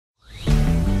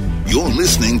You're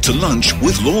listening to Lunch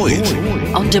with Lloyd.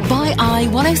 On Dubai Eye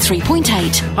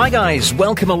 103.8. Hi guys,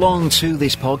 welcome along to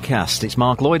this podcast. It's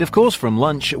Mark Lloyd, of course, from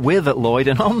Lunch with Lloyd,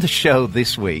 and on the show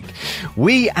this week,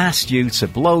 we asked you to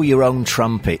blow your own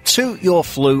trumpet, toot your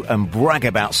flute and brag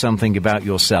about something about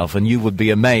yourself, and you would be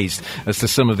amazed as to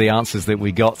some of the answers that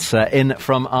we got in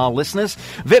from our listeners.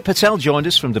 Vit Patel joined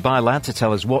us from Dubai Lad to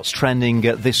tell us what's trending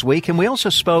this week, and we also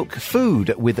spoke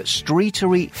food with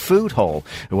Streetery Food Hall,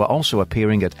 who are also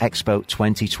appearing at Expo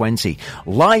 2020.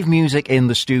 Live music in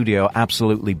the studio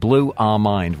absolutely blew our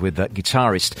mind with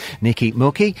guitarist Nicky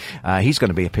Muki. He's going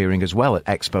to be appearing as well at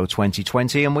Expo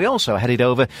 2020. And we also headed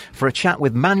over for a chat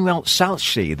with Manuel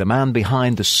Salchi, the man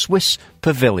behind the Swiss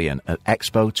Pavilion at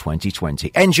Expo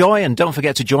 2020. Enjoy, and don't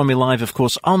forget to join me live, of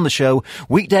course, on the show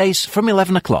weekdays from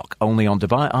 11 o'clock, only on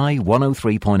Dubai Eye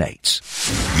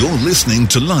 103.8. You're listening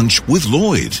to Lunch with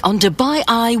Lloyd. On Dubai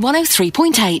Eye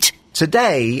 103.8.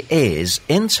 Today is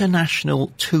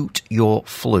International Toot Your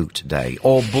Flute Day,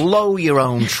 or Blow Your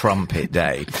Own Trumpet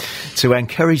Day, to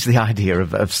encourage the idea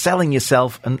of selling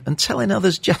yourself and telling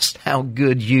others just how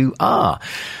good you are.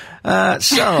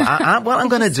 What I'm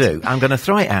going to do, I'm going to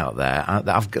throw it out there.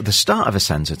 I've got the start of a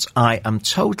sentence. I am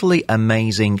totally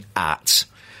amazing at...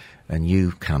 And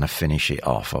you kind of finish it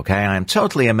off, okay? I am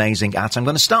totally amazing at... I'm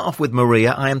going to start off with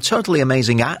Maria. I am totally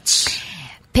amazing at...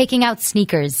 Picking out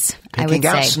sneakers, I would say. Picking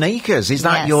out sneakers. Is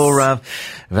that your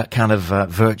that kind of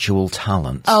virtual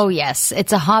talent? Oh, yes.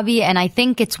 It's a hobby, and I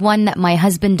think it's one that my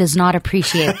husband does not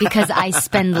appreciate because I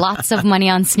spend lots of money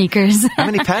on sneakers. How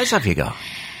many pairs have you got?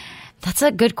 That's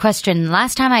a good question.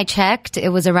 Last time I checked, it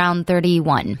was around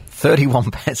 31.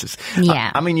 31 pairs. Yeah.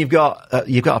 I mean, you've got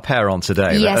a pair on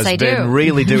today. Yes, I do. That has been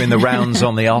really doing the rounds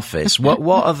on the office. What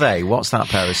are they? What's that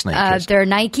pair of sneakers? They're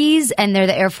Nikes, and they're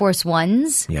the Air Force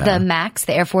Ones. Yeah. The Max,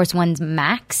 the Air Force Ones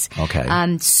Max.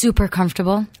 Okay. Super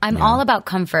comfortable. I'm all about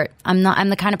comfort. I'm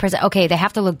the kind of person, okay, they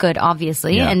have to look good,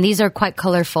 obviously, and these are quite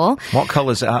colorful. What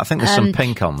colors? I think there's some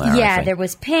pink on there. Yeah, there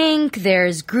was pink,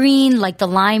 there's green, like the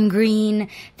lime green,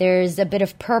 there's a bit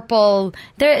of purple.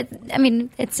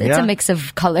 It's a mix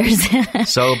of colors.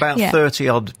 So about 30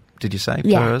 odd, did you say?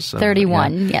 Yeah, pairs?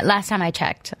 31. Yeah, last time I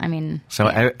checked. So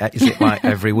is it like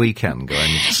every weekend going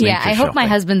sneaker Yeah, I hope shopping? my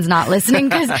husband's not listening,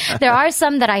 because there are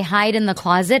some that I hide in the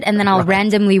closet and then I'll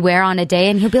randomly wear on a day,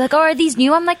 and he'll be like, oh, are these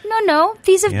new? I'm like, no,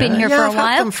 these have been here for a I've while.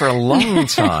 had them for a long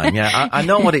time. Yeah, I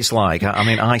know what it's like.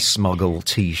 I smuggle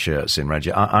T-shirts in,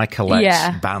 Reggie. I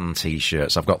collect band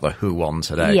T-shirts. I've got the Who on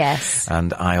today. Yes.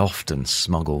 And I often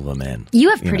smuggle them in. You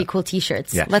have pretty cool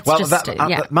T-shirts. Yeah.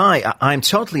 I'm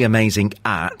totally amazing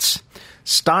at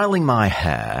styling my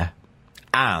hair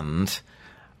and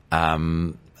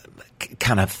kind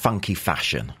of funky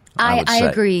fashion. I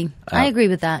agree. I agree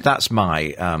with that. That's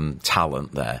my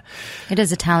talent there. It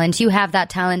is a talent. You have that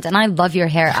talent, and I love your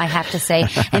hair, I have to say.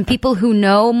 And people who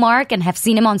know Mark and have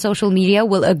seen him on social media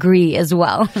will agree as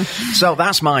well. So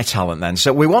that's my talent then.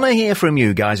 So we want to hear from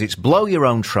you guys. It's Blow Your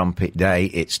Own Trumpet Day.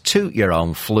 It's Toot Your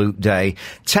Own Flute Day.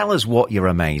 Tell us what you're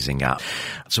amazing at.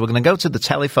 So we're going to go to the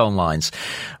telephone lines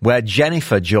where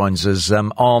Jennifer joins us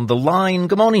on the line.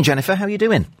 Good morning, Jennifer. How are you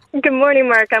doing? Good morning,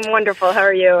 Mark. I'm wonderful. How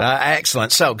are you?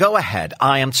 Excellent. So go ahead.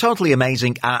 I am totally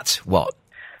amazing at what?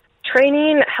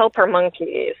 Training helper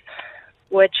monkeys,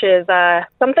 which is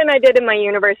something I did in my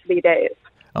university days.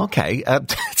 Okay.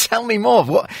 Tell me more.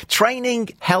 What training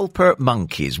helper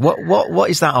monkeys? What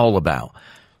is that all about?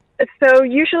 So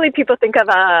usually people think of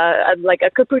a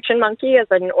capuchin monkey as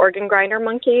an organ grinder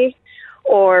monkey,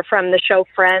 or from the show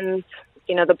Friends,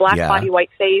 the black body, white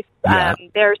face. Yeah.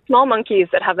 They're small monkeys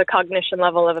that have a cognition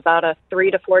level of about a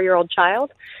 3 to 4 year old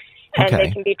child. And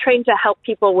they can be trained to help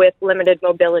people with limited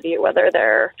mobility, whether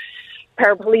they're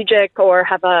paraplegic or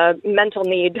have a mental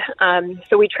need.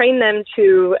 So we train them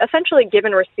to essentially give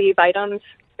and receive items,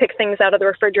 pick things out of the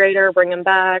refrigerator, bring them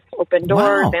back, open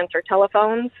doors, answer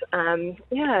telephones.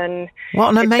 And what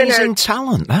an amazing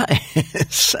talent that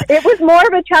is. It was more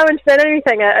of a challenge than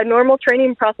anything. A normal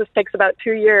training process takes about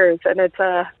 2 years, and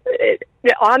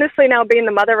honestly, now being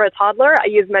the mother of a toddler, I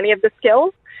use many of the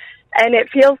skills. And it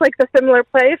feels like the similar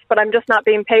place, but I'm just not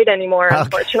being paid anymore,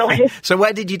 unfortunately. So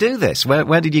where did you do this?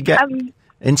 Where did you get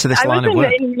into this line of work?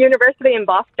 I was in university in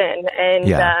Boston,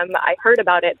 and I heard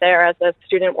about it there as a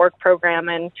student work program,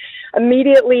 and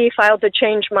immediately filed to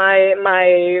change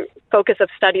my focus of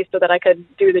study so that I could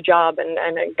do the job, and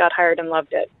I got hired and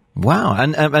loved it. Wow.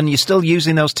 And you're still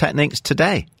using those techniques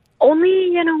today? Only,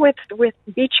 with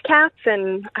beach cats,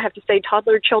 and I have to say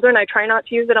toddler children. I try not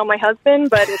to use it on my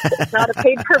husband, but it's not a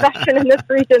paid profession in this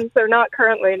region, so not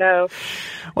currently, no.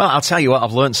 Well, I'll tell you what,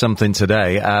 I've learned something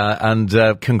today, and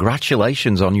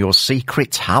congratulations on your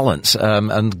secret talents,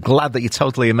 and glad that you're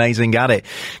totally amazing at it.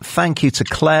 Thank you to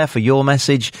Claire for your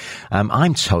message.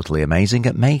 I'm totally amazing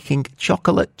at making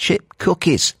chocolate chip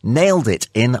cookies. Nailed it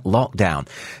in lockdown.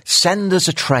 Send us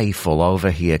a tray full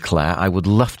over here, Claire. I would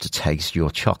love to taste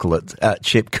your chocolate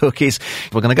chip cookies.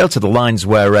 We're going to go to the lines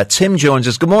where Tim joins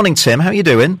us. Good morning, Tim. How are you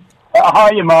doing?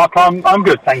 Hi, Mark. I'm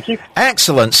good, thank you.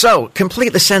 Excellent. So,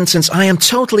 complete the sentence. I am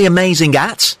totally amazing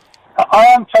at... I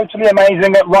am totally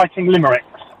amazing at writing limericks.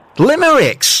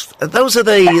 Limericks? Those are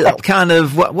the kind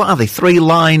of... What are they?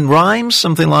 3-line rhymes?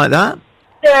 Something like that?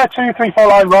 Yeah, 2, 3,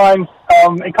 4-line rhymes.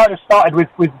 It kind of started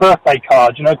with birthday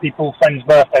cards. people's friends'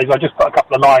 birthdays. I just put a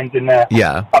couple of lines in there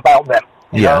about them.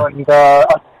 You know, and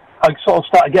I sort of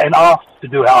started getting asked to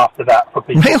do it after that for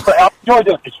people. Really? But I enjoyed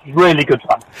it. It's really good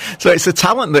fun. So it's a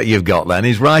talent that you've got then,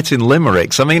 is writing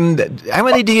limericks. I mean, how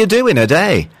many do you do in a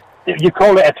day? You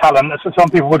call it a talent. Some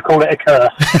people would call it a curse.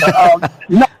 But,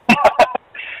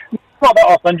 not that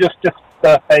often, just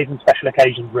birthdays and special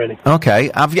occasions, really. Okay.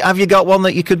 Have you got one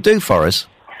that you could do for us?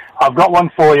 I've got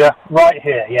one for you right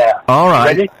here, yeah. All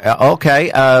right. Ready?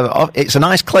 Okay. It's a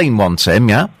nice clean one, Tim,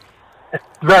 yeah?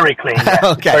 Very clean, yeah.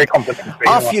 Okay. Very complimentary.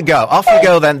 Off you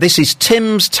go then. This is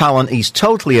Tim's talent. He's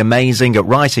totally amazing at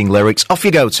writing lyrics. Off you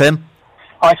go, Tim.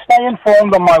 I stay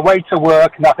informed on my way to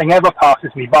work. Nothing ever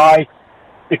passes me by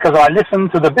because I listen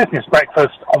to the Business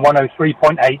Breakfast on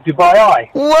 103.8 Dubai Eye.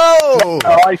 Whoa!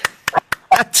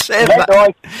 Tim,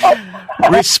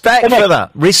 respect for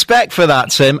that. Respect for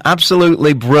that, Tim.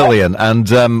 Absolutely brilliant. And,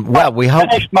 we hope...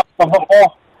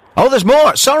 Oh, there's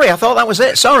more. Sorry, I thought that was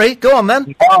it. Sorry. Go on,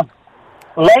 then.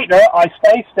 Later, I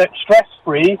stay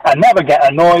stress-free and never get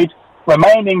annoyed,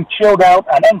 remaining chilled out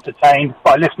and entertained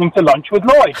by listening to Lunch with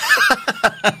Lloyd.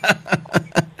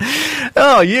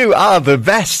 Oh, you are the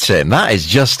best, Tim. That is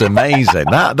just amazing.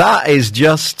 That is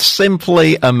just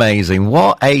simply amazing.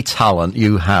 What a talent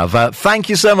you have. Thank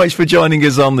you so much for joining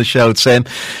us on the show, Tim.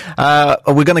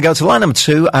 We're going to go to line number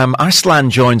 2. Arslan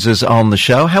joins us on the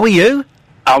show. How are you?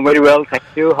 I'm very well, thank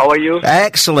you. How are you?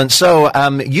 Excellent. So,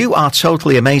 you are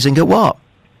totally amazing at what?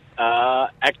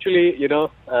 Actually,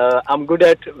 I'm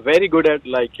very good at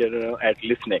at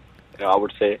listening. I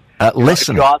would say.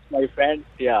 Listen. If you ask my friends,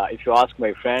 if you ask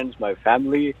my friends, my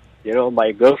family,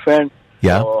 my girlfriend,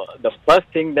 the first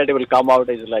thing that will come out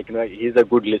is he's a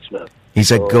good listener.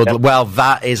 Well,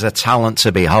 that is a talent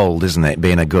to behold, isn't it?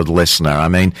 Being a good listener. I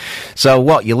mean, so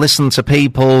what? You listen to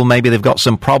people, maybe they've got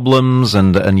some problems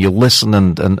and you listen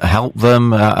and help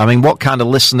them. I mean, what kind of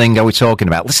listening are we talking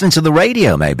about? Listening to the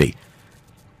radio, maybe?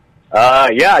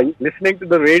 Listening to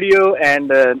the radio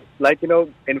and,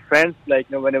 in friends,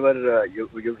 whenever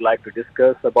you like to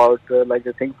discuss about,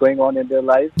 the things going on in their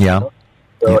lives. Yeah.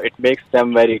 So it makes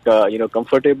them very,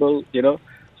 comfortable,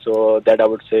 so that I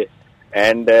would say.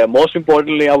 And most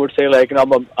importantly, I would say,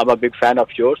 I'm a big fan of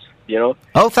yours,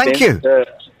 Oh, thank you.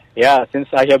 Since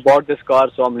I have bought this car,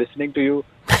 so I'm listening to you,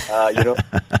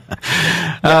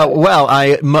 Well,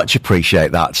 I much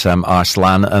appreciate that,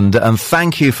 Arslan, and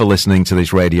thank you for listening to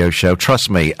this radio show. Trust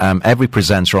me, every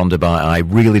presenter on Dubai Eye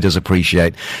really does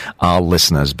appreciate our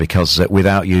listeners, because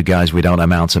without you guys, we don't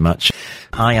amount to much.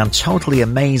 I am totally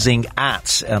amazing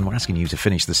at, and we're asking you to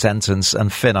finish the sentence,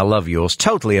 and Finn, I love yours,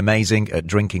 totally amazing at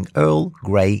drinking Earl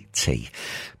Grey tea.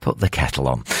 Put the kettle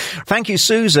on. Thank you,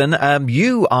 Susan.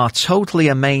 You are totally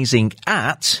amazing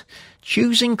at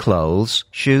choosing clothes,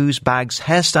 shoes, bags,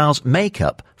 hairstyles,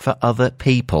 makeup for other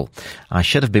people. I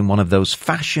should have been one of those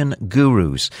fashion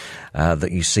gurus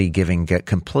that you see giving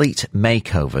complete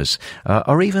makeovers,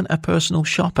 or even a personal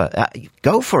shopper.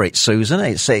 Go for it, Susan.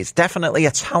 It's definitely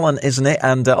a talent, isn't it?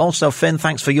 And also, Finn,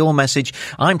 thanks for your message.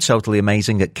 I'm totally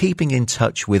amazing at keeping in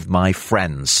touch with my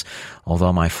friends,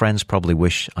 although my friends probably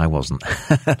wish I wasn't.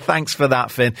 Thanks for that,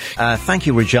 Finn. Thank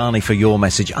you, Rajani, for your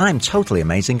message. I'm totally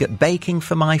amazing at baking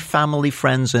for my family,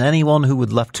 friends, and anyone who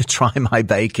would love to try my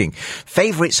baking.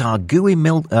 Favourites are gooey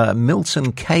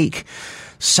Milton cake,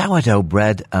 sourdough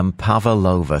bread, and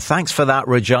pavlova. Thanks for that,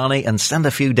 Rajani, and send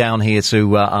a few down here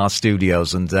to our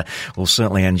studios, and we'll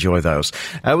certainly enjoy those.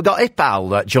 We've got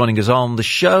Iqbal joining us on the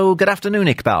show. Good afternoon,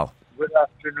 Iqbal. Good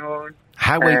afternoon.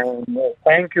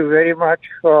 Thank you very much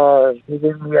for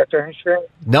giving me attention.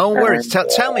 No worries.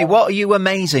 Tell me, what are you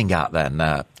amazing at then,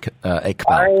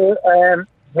 Iqbal? I am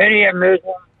very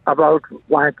amazing about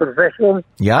my profession.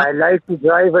 Yeah. I like to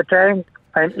drive a tank,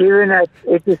 and even at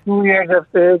 82 years of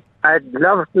age, I'd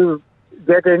love to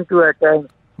get into a tank.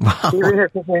 Wow. Even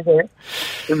if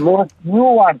the most new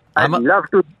one. I'd love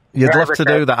to. You'd love to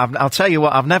do that. I'll tell you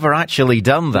what, I've never actually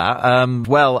done that.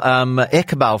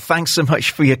 Iqbal, thanks so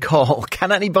much for your call.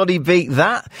 Can anybody beat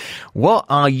that? What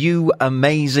are you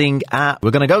amazing at?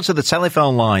 We're going to go to the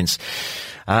telephone lines.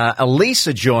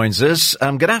 Elisa joins us.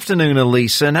 Good afternoon,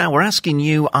 Elisa. Now, we're asking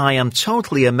you, I am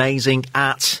totally amazing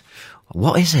at...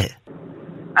 What is it?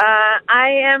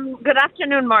 Good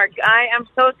afternoon, Mark. I am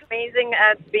so amazing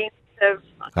at being...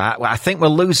 I think we're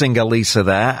losing Elisa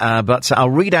there, but I'll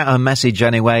read out her message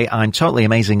anyway. I'm totally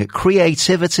amazing at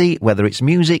creativity, whether it's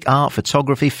music, art,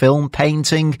 photography, film,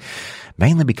 painting,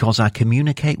 mainly because I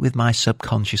communicate with my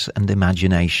subconscious and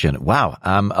imagination. Wow.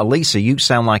 Elisa, you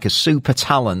sound like a super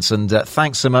talent, and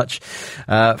thanks so much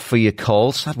for your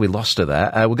call. Sad we lost her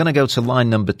there. We're going to go to line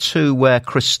number 2, where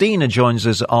Christina joins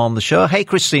us on the show. Hey,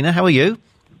 Christina, how are you?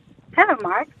 Hello,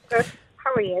 Mark. Good.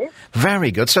 How are you?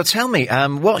 Very good. So tell me,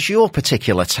 what's your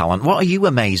particular talent? What are you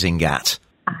amazing at?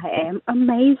 I am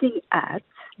amazing at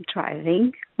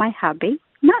driving my hubby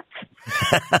nuts.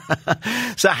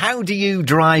 So how do you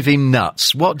drive him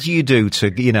nuts? What do you do to,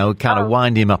 kind of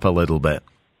wind him up a little bit?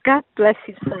 God bless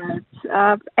his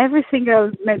heart. Every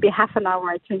single, maybe half an hour,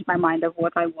 I change my mind of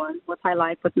what I want, what I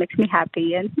like, what makes me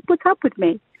happy, and he puts up with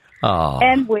me. Oh.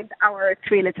 And with our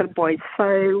 3 little boys.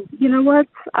 So, you know what?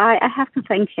 I have to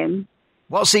thank him.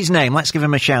 What's his name? Let's give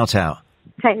him a shout out.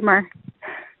 Tamer.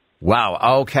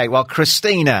 Wow. Okay. Well,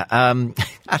 Christina,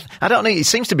 I don't know. It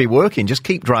seems to be working. Just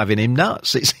keep driving him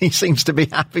nuts. He seems to be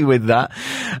happy with that.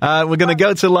 We're going to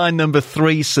go to line number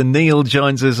 3. Sunil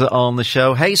joins us on the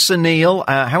show. Hey, Sunil.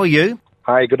 How are you?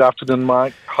 Hi. Good afternoon,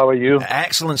 Mike. How are you?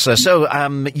 Excellent, sir. So,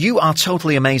 you are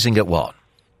totally amazing at what?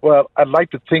 Well, I'd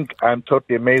like to think I'm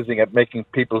totally amazing at making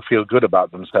people feel good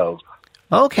about themselves.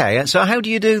 Okay, so how do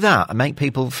you do that? Make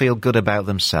people feel good about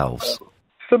themselves?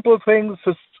 Simple things,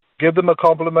 just give them a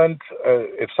compliment.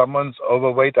 If someone's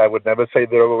overweight, I would never say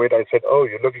they're overweight. I said, oh,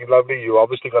 you're looking lovely. You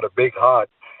obviously got a big heart.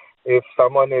 If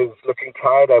someone is looking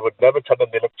tired, I would never tell them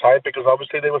they look tired because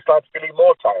obviously they will start feeling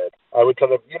more tired. I would tell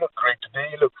them, you look great today.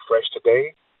 You look fresh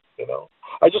today.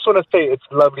 I just want to say it's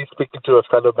lovely speaking to a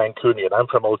fellow Mancunian. I'm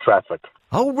from Old Trafford.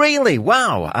 Oh, really?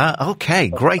 Wow. Okay,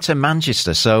 Greater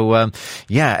Manchester. So,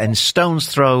 in stone's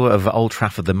throw of Old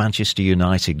Trafford, the Manchester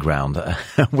United ground,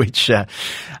 which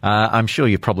I'm sure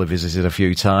you've probably visited a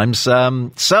few times.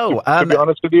 To be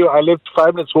honest with you, I lived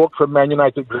 5 minutes walk from Man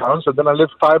United grounds, and then I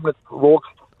lived 5 minutes walk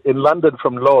in London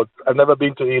from Lord's. I've never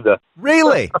been to either.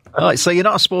 Really? Right, so you're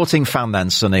not a sporting fan then,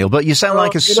 Sunil, but you sound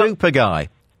like a super guy.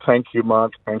 Thank you,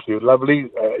 Mark. Thank you. Lovely.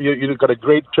 You've got a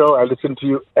great show. I listen to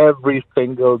you every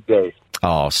single day.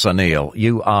 Oh, Sunil,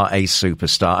 you are a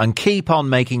superstar, and keep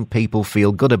on making people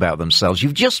feel good about themselves.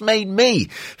 You've just made me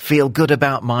feel good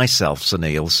about myself,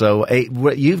 Sunil. So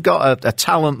you've got a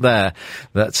talent there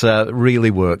that really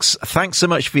works. Thanks so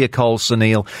much for your call,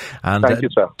 Sunil, and thank you,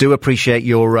 sir. Do appreciate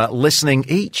your listening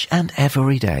each and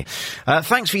every day.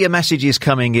 Thanks for your messages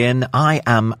coming in. I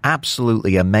am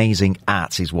absolutely amazing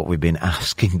at is what we've been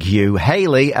asking you.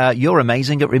 Hayley, you're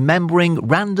amazing at remembering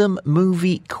random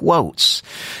movie quotes.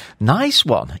 Nice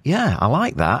one. Yeah, I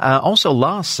like that. Also,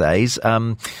 Lars says,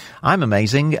 I'm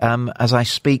amazing as I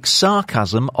speak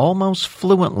sarcasm almost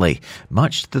fluently,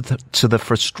 much to the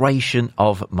frustration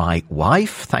of my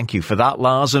wife. Thank you for that,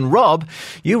 Lars. And Rob,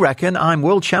 you reckon I'm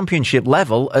world championship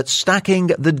level at stacking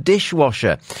the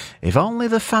dishwasher. If only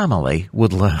the family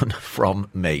would learn from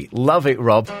me. Love it,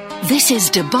 Rob. This is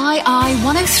Dubai Eye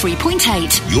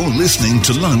 103.8. You're listening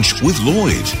to Lunch with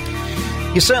Lloyd.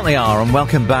 You certainly are, and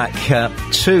welcome back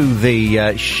to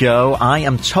the show. I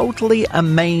am totally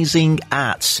amazing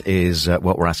at is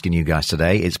what we're asking you guys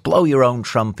today. It's Blow Your Own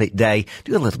Trumpet Day.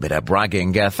 Do a little bit of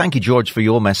bragging. Thank you, George, for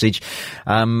your message.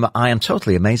 I am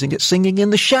totally amazing at singing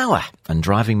in the shower and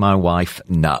driving my wife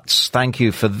nuts. Thank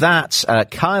you for that.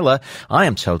 Kyla, I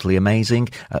am totally amazing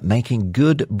at making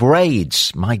good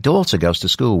braids. My daughter goes to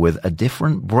school with a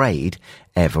different braid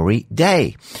every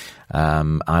day.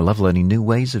 I love learning new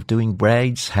ways of doing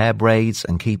braids, hair braids,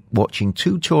 and keep watching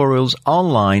tutorials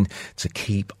online to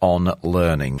keep on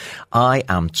learning. I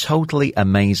am totally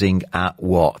amazing at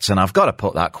what? And I've got to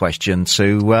put that question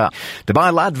to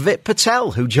Dubai lad Vip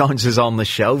Patel, who joins us on the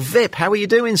show. Vip, how are you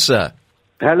doing, sir?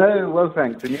 Hello, well,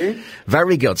 thanks. And you?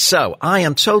 Very good. So, I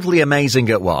am totally amazing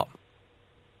at what?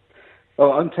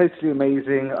 Oh, I'm totally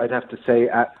amazing, I'd have to say,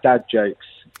 at dad jokes.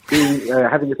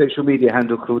 Having a social media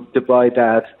handle called Dubai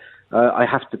Dad, I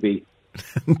have to be.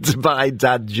 Dubai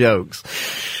Dad jokes.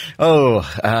 Oh,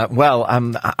 well,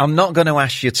 I'm not going to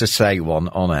ask you to say one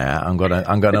on air. I'm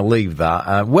going to leave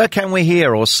that. Where can we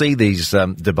hear or see these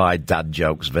Dubai Dad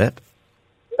jokes, Vip?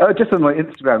 Just on my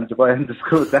Instagram,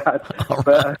 Dubai_Dad.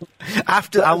 But,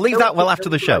 I'll leave that after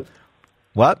the show.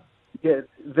 What? Yeah,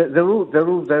 they're all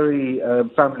very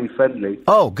family friendly.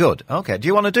 Oh, good. Okay, do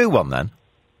you want to do one then?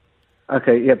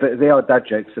 Okay, yeah, but they are dad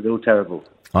jokes, so they're all terrible.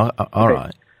 All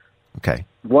right. Okay.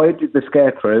 Why did the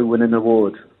Scarecrow win an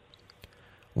award?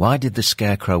 Why did the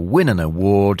Scarecrow win an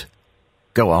award?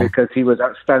 Go on. Because he was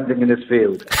outstanding in his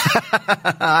field.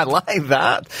 I like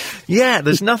that. Yeah,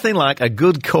 there's nothing like a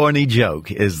good corny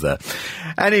joke, is there?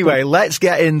 Anyway, let's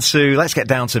get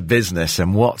down to business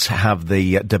and what have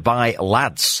the Dubai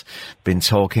lads been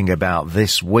talking about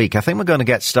this week. I think we're going to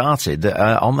get started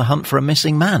on the hunt for a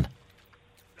missing man.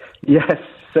 Yes,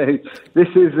 so this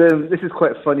is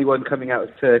quite a funny one coming out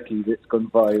of Turkey that's gone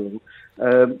viral.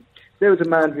 There was a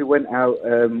man who went out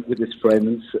with his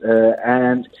friends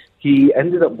and he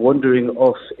ended up wandering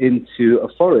off into a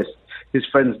forest. His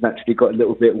friends naturally got a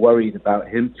little bit worried about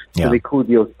him, so they called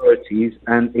the authorities,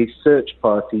 and a search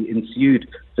party ensued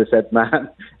for said man.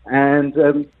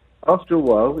 And after a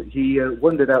while, he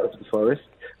wandered out of the forest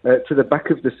to the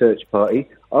back of the search party,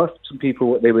 asked some people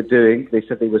what they were doing. They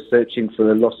said they were searching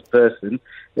for a lost person,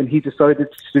 and he decided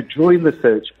to join the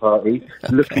search party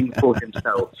looking for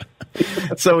himself.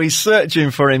 So he's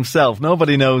searching for himself.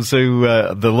 Nobody knows who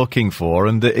they're looking for,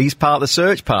 and he's part of the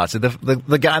search party,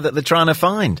 the guy that they're trying to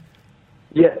find.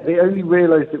 Yeah, they only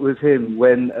realised it was him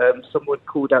when someone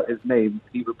called out his name.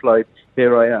 He replied,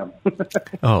 "Here I am."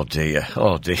 Oh dear.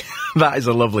 That is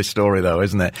a lovely story, though,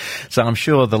 isn't it? So I'm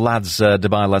sure the lads,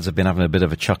 Dubai lads, have been having a bit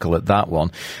of a chuckle at that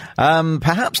one.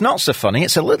 Perhaps not so funny.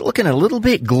 It's looking a little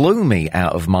bit gloomy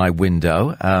out of my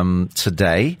window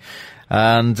today.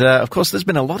 And, of course, there's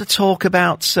been a lot of talk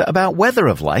about weather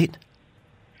of late.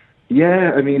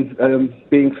 Yeah, I mean,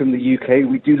 being from the UK,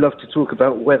 we do love to talk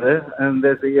about weather. And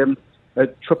there's a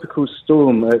tropical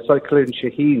storm, Cyclone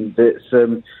Shaheen,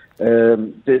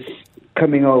 that's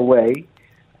coming our way.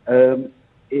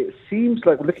 It seems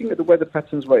like, looking at the weather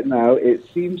patterns right now, it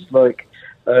seems like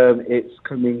it's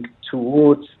coming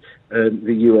towards the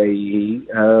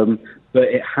UAE, but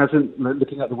it hasn't,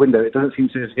 looking out the window, it doesn't seem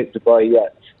to have hit Dubai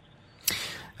yet.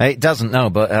 It doesn't,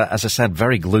 no, but as I said,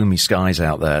 very gloomy skies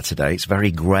out there today. It's very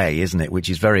grey, isn't it, which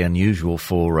is very unusual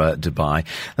for Dubai.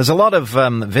 There's a lot of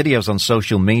videos on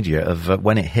social media of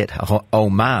when it hit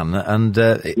Oman, and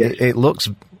it looks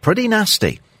pretty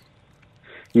nasty.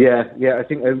 Yeah, I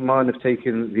think Oman have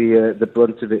taken the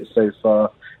brunt of it so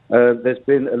far. There's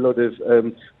been a lot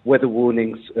of weather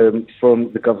warnings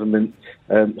from the government.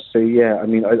 So, yeah, I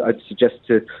mean, I'd suggest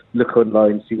to look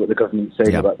online, see what the government's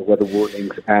saying about the weather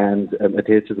warnings and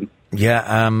adhere to them. Yeah,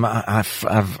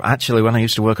 I've actually, when I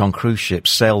used to work on cruise ships,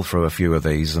 sailed through a few of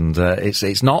these, and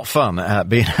it's not fun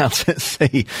being out at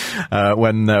sea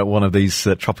when one of these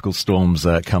tropical storms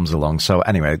comes along. So,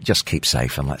 anyway, just keep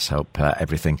safe and let's hope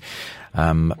everything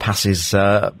passes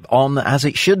on as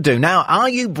it should do. Now, are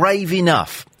you brave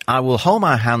enough? I will hold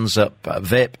my hands up,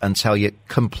 Vip, and tell you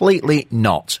completely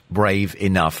not brave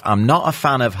enough. I'm not a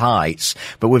fan of heights,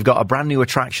 but we've got a brand new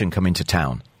attraction coming to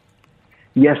town.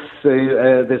 Yes, so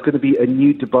there's going to be a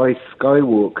new Dubai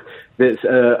Skywalk that's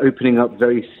opening up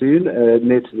very soon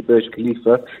near to the Burj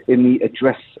Khalifa in the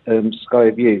Address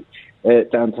Sky View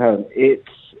downtown. It's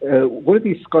one of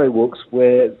these skywalks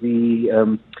where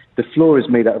the floor is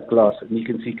made out of glass and you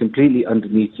can see completely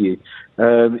underneath you.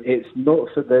 It's not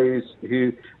for those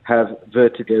who have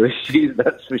vertigo issues,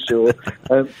 that's for sure.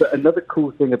 But another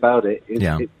cool thing about it is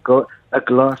it's got a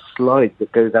glass slide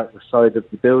that goes out the side of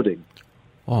the building.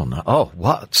 Oh, no. Oh,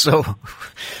 what? So,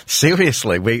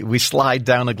 seriously, we slide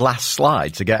down a glass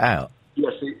slide to get out?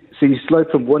 Yes, so you slide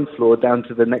from one floor down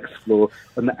to the next floor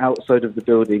on the outside of the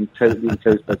building, totally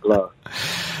enclosed by glass.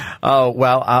 Oh,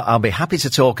 well, I'll be happy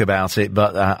to talk about it,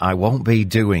 but I won't be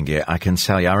doing it, I can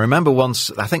tell you. I remember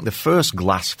once, I think the first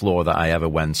glass floor that I ever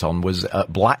went on was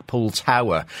at Blackpool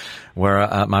Tower,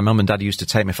 where my mum and dad used to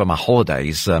take me for my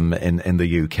holidays in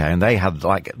the UK, and they had,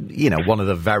 like, you know, one of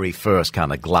the very first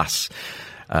kind of glass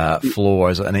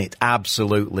floors, and it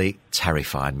absolutely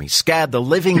terrified me. Scared the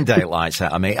living daylights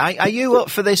out of me. Are you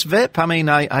up for this, Vip? I mean,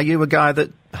 are you a guy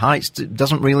that heights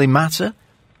doesn't really matter?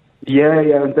 Yeah,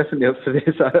 I'm definitely up for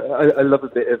this. I love a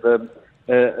bit of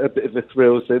a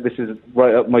thrill, so this is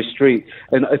right up my street.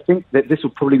 And I think that this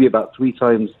will probably be about 3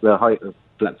 times the height of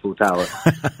Blackpool Tower.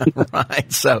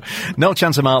 Right, so no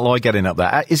chance of Mark Lloyd getting up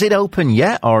there. Is it open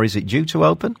yet, or is it due to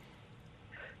open?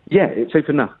 Yeah, it's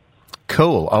open now.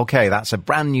 Cool. Okay, that's a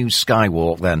brand new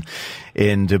skywalk then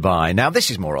in Dubai. Now, this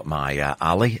is more up my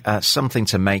alley. Something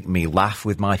to make me laugh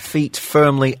with my feet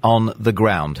firmly on the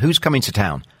ground. Who's coming to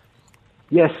town?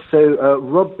 Yes, so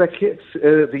Rob Beckett,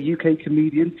 the UK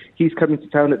comedian, he's coming to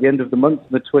town at the end of the month, on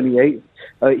the 28th.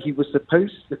 He was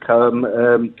supposed to come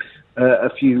a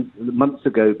few months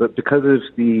ago, but because of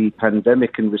the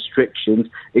pandemic and restrictions,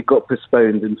 it got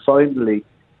postponed. And finally,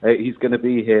 he's going to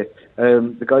be here.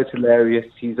 The guy's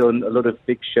hilarious. He's on a lot of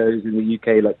big shows in the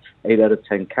UK, like 8 out of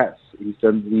 10 Cats. He's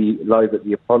done the Live at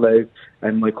the Apollo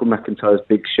and Michael McIntyre's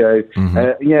big show.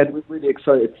 We're really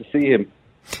excited to see him.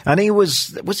 And he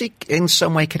was he in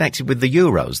some way connected with the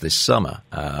Euros this summer?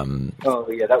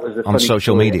 That was on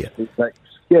social media.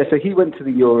 So he went to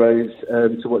the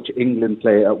Euros to watch England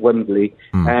play at Wembley,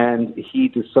 and he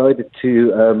decided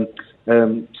to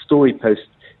story post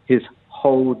his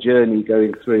whole journey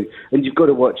going through. And you've got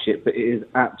to watch it, but it is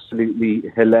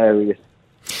absolutely hilarious.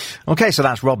 OK, so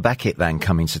that's Rob Beckett then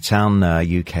coming to town,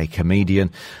 UK comedian,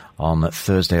 on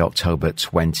Thursday, October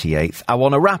 28th. I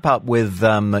want to wrap up with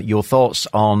your thoughts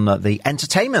on the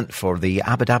entertainment for the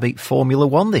Abu Dhabi Formula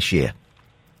One this year.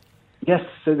 Yes,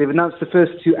 so they've announced the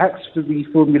first 2 acts for the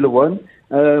Formula One.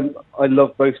 I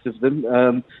love both of them.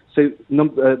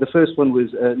 The first one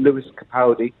was Lewis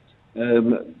Capaldi,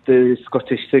 the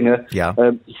Scottish singer. Yeah.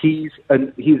 He's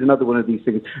another one of these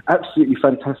singers. Absolutely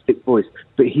fantastic voice,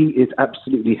 but he is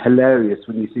absolutely hilarious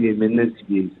when you see him in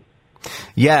interviews.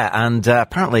 Yeah, and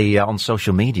apparently on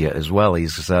social media as well,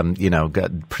 he's,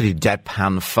 got pretty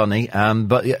deadpan funny.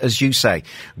 But as you say,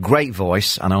 great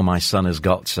voice. I know my son has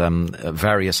got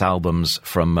various albums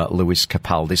from Lewis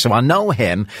Capaldi, so I know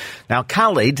him. Now,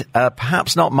 Khalid,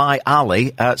 perhaps not my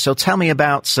Ali, so tell me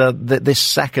about this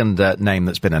second name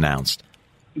that's been announced.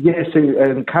 Yeah,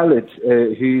 so Khalid,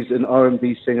 who's an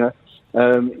R&B singer,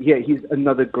 he's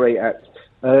another great act.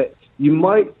 You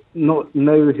might not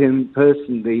know him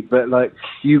personally, but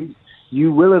you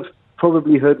will have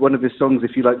probably heard one of his songs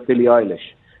if you like Billie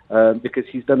Eilish, because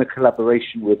he's done a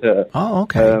collaboration with her. Oh,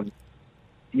 okay.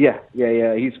 He's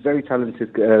a very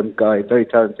talented guy, very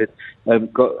talented.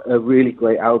 Got a really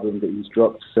great album that he's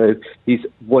dropped, so he's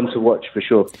one to watch for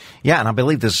sure. Yeah, and I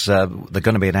believe they're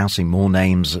going to be announcing more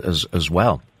names as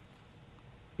well.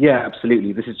 Yeah,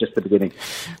 absolutely. This is just the beginning.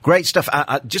 Great stuff.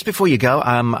 Just before you go,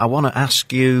 I want to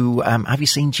ask you, have you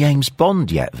seen James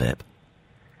Bond yet, Vip?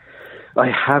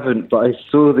 I haven't, but I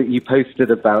saw that you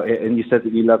posted about it and you said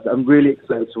that you loved it. I'm really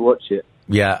excited to watch it.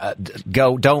 Yeah,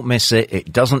 don't miss it.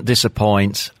 It doesn't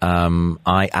disappoint.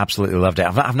 I absolutely loved it.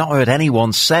 I've not heard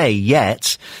anyone say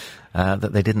yet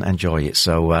that they didn't enjoy it,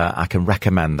 so I can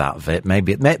recommend that, Vip.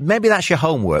 Maybe that's your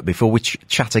homework before we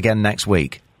chat again next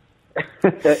week.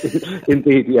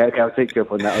 Indeed, yeah, I'll take you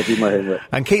up on that. I'll do my homework.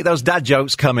 And keep those dad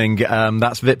jokes coming.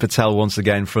 That's Vip Patel once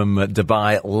again from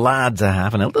Dubai. Lad,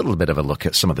 having a little bit of a look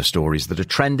at some of the stories that are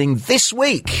trending this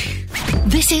week.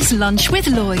 This is Lunch with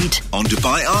Lloyd on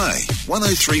Dubai Eye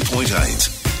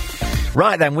 103.8.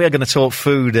 Right then, we're going to talk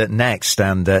food next,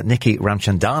 and Nikki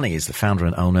Ramchandani is the founder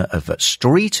and owner of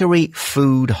Streetery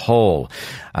Food Hall.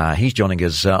 He's joining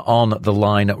us on the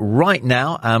line right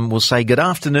now, and we'll say good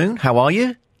afternoon. How are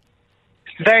you?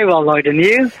 Very well, Lloyd, and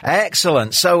you?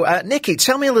 Excellent. So, Nikki,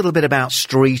 tell me a little bit about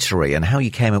Streetery and how you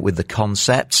came up with the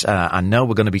concept. I know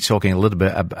we're going to be talking a little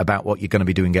bit about what you're going to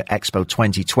be doing at Expo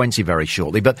 2020 very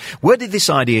shortly, but where did this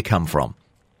idea come from?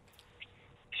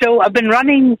 So, I've been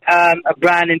running a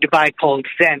brand in Dubai called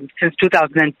Zen since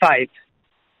 2005.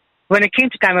 When it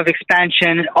came to time of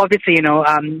expansion, obviously,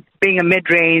 being a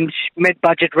mid-range,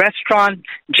 mid-budget restaurant,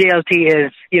 JLT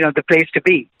is, the place to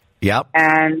be. Yep.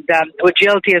 And with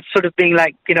JLT, it's sort of being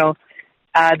like,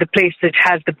 the place that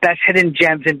has the best hidden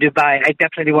gems in Dubai. I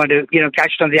definitely want to,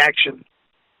 catch it on the action.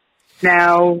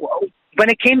 Now, when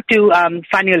it came to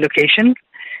finding a location,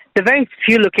 the very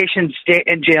few locations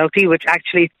in JLT which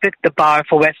actually fit the bar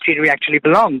for where Streetery actually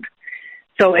belonged.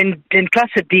 So in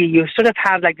Cluster D, you sort of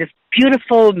have like this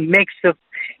beautiful mix of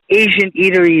Asian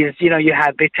eateries. You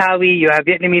have Betawi, you have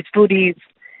Vietnamese foodies,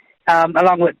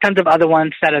 along with tons of other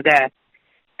ones that are there.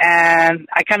 And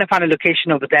I kind of found a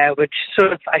location over there, which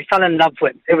sort of I fell in love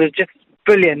with. It was just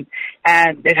brilliant.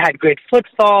 And it had great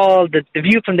footfall. The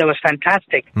view from there was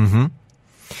fantastic. Mm-hmm.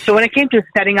 So when it came to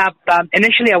setting up,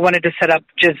 initially I wanted to set up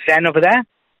just Zen over there.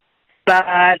 But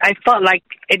I felt like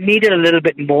it needed a little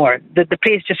bit more. The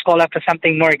place just called out for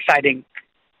something more exciting.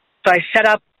 So I set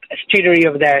up a Streetery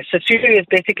over there. So Streetery is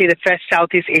basically the first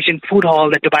Southeast Asian food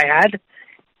hall that Dubai had.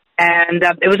 And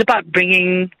it was about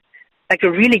bringing like a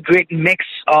really great mix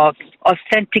of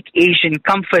authentic Asian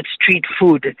comfort street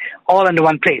food all under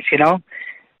one place,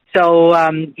 So,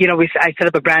 I set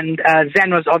up a brand.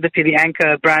 Zen was obviously the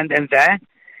anchor brand in there,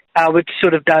 which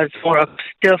sort of does more of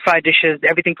stir-fry dishes,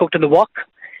 everything cooked on the wok.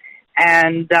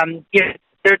 And, there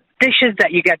are dishes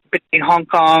that you get between Hong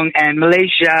Kong and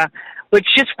Malaysia, which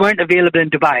just weren't available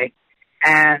in Dubai.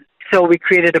 And so we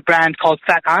created a brand called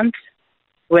Fat Aunt,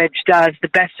 which does the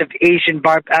best of Asian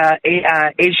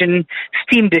Asian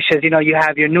steam dishes. You know, you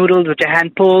have your noodles, which are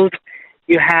hand-pulled.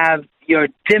 You have your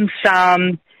dim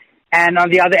sum. And on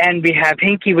the other end, we have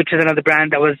Hinky, which is another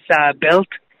brand that was built.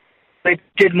 It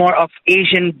did more of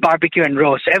Asian barbecue and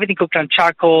roast. So everything cooked on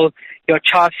charcoal, your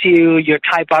char siu, your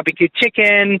Thai barbecue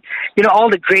chicken, you know, all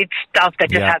the great stuff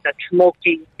that just has that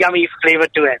smoky, yummy flavor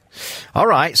to it. All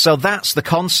right, so that's the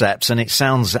concept, and it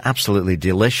sounds absolutely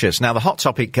delicious. Now, the hot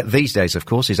topic these days, of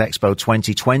course, is Expo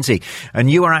 2020,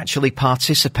 and you are actually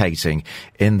participating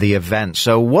in the event.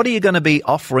 So what are you going to be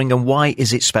offering, and why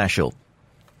is it special?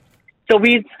 So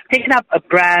we've taken up a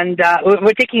brand,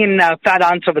 we're taking in Fat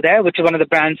Aunts over there, which is one of the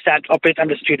brands that operates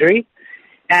under Streetery.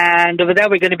 And over there,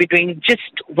 we're going to be doing just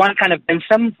one kind of dim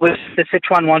sum with the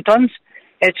Sichuan wontons.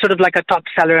 It's sort of like a top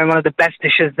seller and one of the best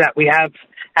dishes that we have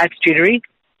at Streetery.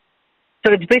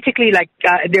 So it's basically like,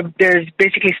 there's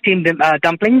basically steamed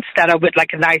dumplings that are with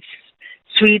like a nice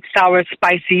sweet, sour,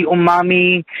 spicy,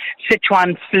 umami,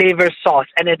 Sichuan flavor sauce,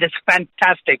 and it is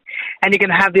fantastic. And you can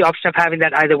have the option of having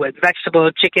that either with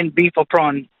vegetable, chicken, beef, or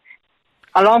prawn.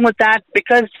 Along with that,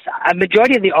 because a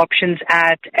majority of the options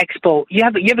at Expo, you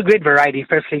have a great variety,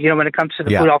 firstly, you know, when it comes to the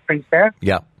food offerings there.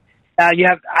 Yeah. You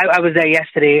have, I was there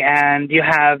yesterday, and you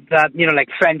have, you know, like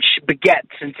French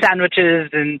baguettes and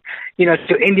sandwiches and, you know,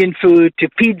 to Indian food, to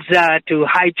pizza, to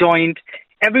high joint.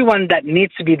 Everyone that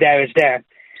needs to be there is there.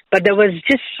 But there was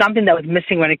just something that was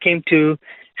missing when it came to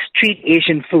street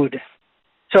Asian food.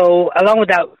 So along with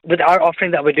that, with our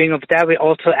offering that we're doing over there, we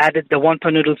also added the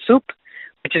wonton noodle soup,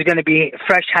 which is going to be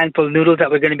fresh handful noodles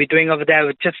that we're going to be doing over there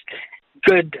with just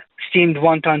good steamed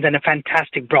wontons and a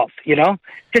fantastic broth, you know?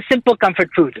 Just simple comfort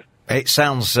food. It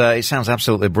sounds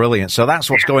absolutely brilliant. So that's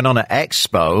what's going on at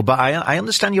Expo, but I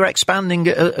understand you're expanding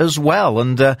as well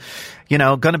and, you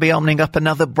know, going to be opening up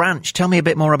another branch. Tell me a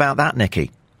bit more about that,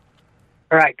 Nikki.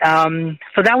 All right.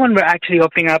 For that one, we're actually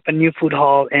opening up a new food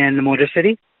hall in the Motor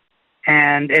City,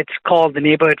 and it's called the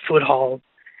Neighborhood Food Hall.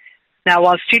 Now,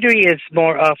 while Streetery is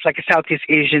more of like a Southeast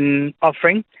Asian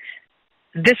offering,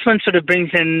 this one sort of brings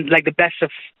in like the best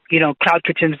of, you know, cloud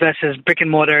kitchens versus brick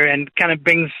and mortar, and kind of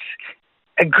brings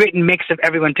a great mix of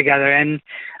everyone together. And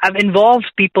I've involved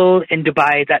people in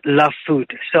Dubai that love food.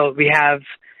 So we have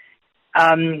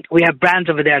brands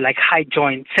over there like High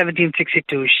Joint,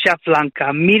 1762, Chef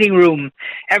Lanka, Meeting Room,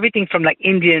 everything from like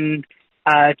Indian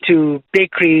to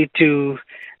bakery to,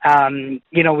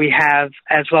 you know, we have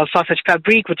as well Sausage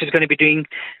Fabrique, which is going to be doing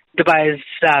Dubai's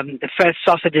the first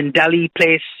sausage in Delhi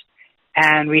place.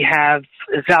 And we have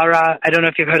Zara. I don't know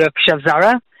if you've heard of Chef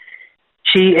Zara.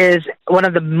 She is one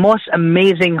of the most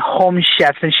amazing home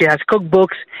chefs, and she has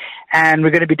cookbooks, and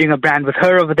we're going to be doing a brand with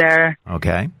her over there.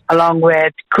 Okay. Along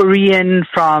with Korean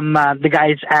from the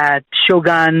guys at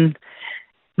Shogun,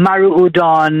 Maru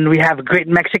Udon. We have a great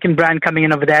Mexican brand coming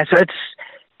in over there. So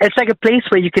it's like a place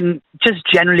where you can just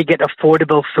generally get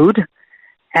affordable food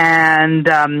and,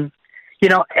 you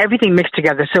know, everything mixed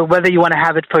together. So whether you want to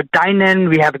have it for dine-in,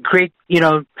 we have a great, you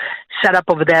know, setup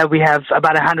over there. We have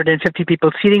about 150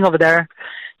 people seating over there.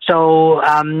 So,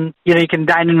 you know, you can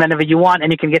dine in whenever you want,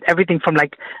 and you can get everything from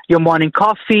like your morning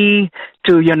coffee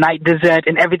to your night dessert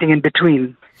and everything in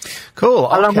between. Cool.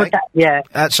 Okay. Along with that,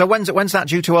 yeah. So when's that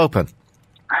due to open?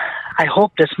 I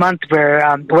hope this month. We're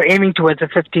aiming towards the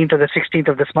 15th or the 16th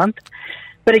of this month.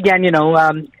 But again, you know,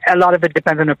 a lot of it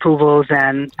depends on approvals,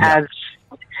 and as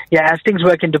things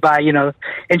work in Dubai, you know,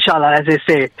 inshallah, as they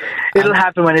say, it'll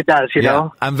happen when it does, you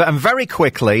know. And very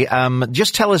quickly,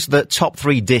 just tell us the top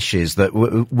 3 dishes that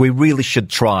we really should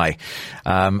try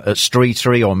at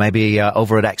Streetery or maybe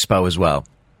over at Expo as well.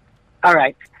 All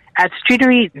right. At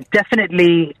Streetery,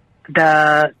 definitely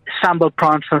the sambal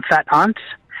prawns from Fat Aunts,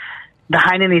 the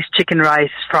Hainanese chicken rice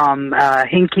from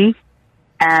Hinky,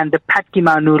 and the pad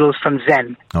keema noodles from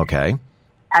Zen. Okay.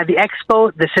 At the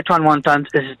Expo, the Sichuan wontons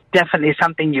is definitely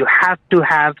something you have to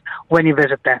have when you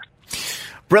visit there.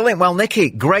 Brilliant. Well, Nikki,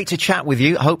 great to chat with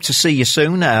you. Hope to see you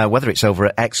soon, whether it's over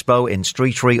at Expo in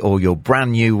Streetery or your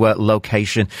brand new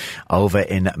location over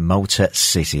in Motor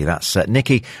City. That's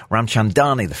Nikki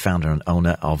Ramchandani, the founder and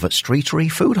owner of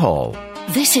Streetery Food Hall.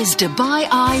 This is Dubai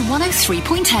Eye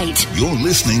 103.8. You're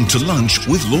listening to Lunch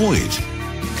with Lloyd.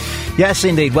 Yes,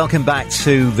 indeed. Welcome back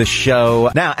to the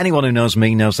show. Now, anyone who knows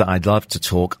me knows that I'd love to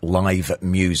talk live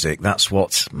music. That's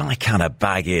what my kind of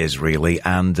bag is, really.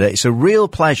 And it's a real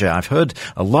pleasure. I've heard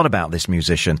a lot about this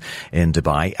musician in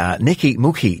Dubai. Nicky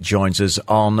Mukhi joins us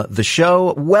on the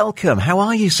show. Welcome. How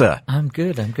are you, sir? I'm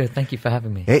good. Thank you for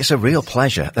having me. It's a real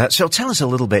pleasure. So tell us a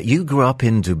little bit. You grew up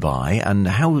in Dubai,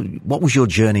 and what was your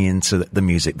journey into the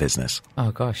music business? Oh,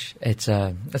 gosh. It's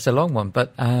a long one.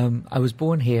 But I was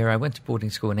born here. I went to boarding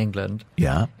school in England.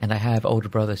 Yeah. And I have older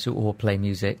brothers who all play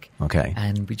music. Okay.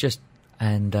 And we just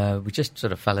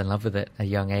sort of fell in love with it at a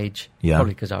young age. Yeah.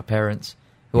 Probably because our parents,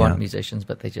 who aren't musicians,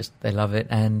 but they love it.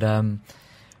 And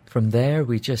from there,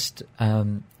 we just, I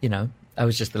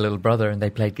was just the little brother and they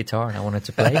played guitar and I wanted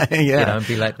to play, and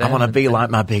be like them. I want to be like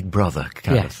my big brother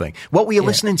kind of thing. What were you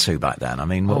listening to back then? I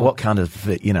mean, what kind of,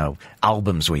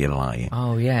 albums were you buying?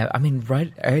 Oh, yeah. I mean,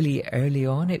 right early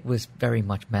on, it was very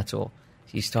much metal.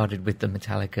 You started with the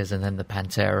Metallicas and then the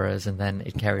Panteras and then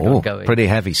it carried on going. Pretty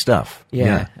heavy stuff.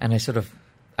 Yeah. And I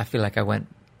feel like I went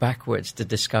backwards to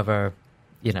discover,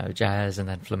 jazz and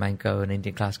then flamenco and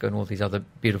Indian classical and all these other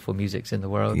beautiful musics in the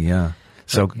world. Yeah.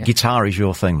 So guitar is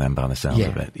your thing then, by the sounds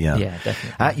of it. Yeah,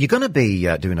 definitely. You're going to be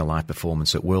doing a live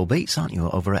performance at World Beats, aren't you,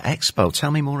 over at Expo?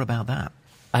 Tell me more about that.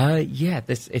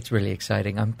 It's really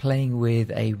exciting. I'm playing with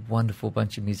a wonderful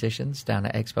bunch of musicians down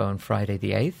at Expo on Friday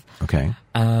the 8th. Okay.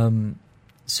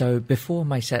 So before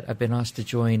my set, I've been asked to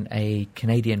join a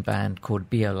Canadian band called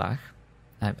Biolach.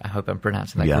 I hope I'm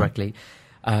pronouncing that correctly.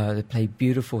 They play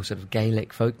beautiful sort of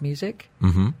Gaelic folk music.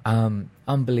 Mm-hmm.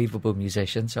 Unbelievable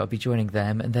musicians. So I'll be joining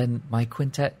them. And then my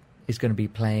quintet is going to be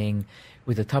playing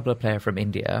with a tabla player from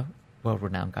India,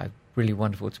 world-renowned guy, really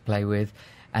wonderful to play with,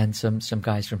 and some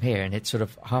guys from here. And it's sort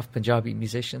of half Punjabi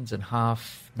musicians and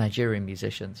half Nigerian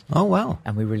musicians. Oh, wow.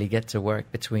 And we really get to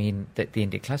work between the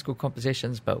Indian classical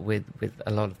compositions, but with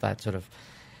a lot of that sort of,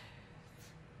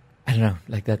 I don't know,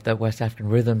 like that West African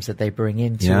rhythms that they bring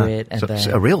into it. And so it's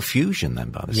a real fusion then,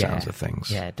 by the sounds of things.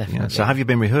 Yeah, definitely. So have you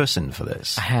been rehearsing for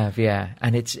this? I have, yeah.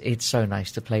 And it's so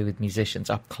nice to play with musicians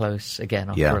up close again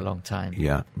after a long time.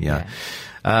 Yeah.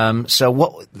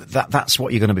 So that's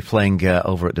what you're going to be playing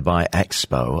over at Dubai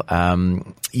Expo.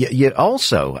 You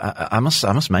also, I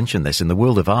must mention this, in the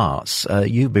world of arts,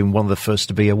 you've been one of the first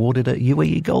to be awarded a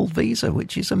UAE Gold Visa,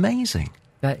 which is amazing.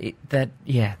 That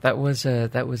was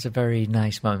a very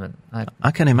nice moment.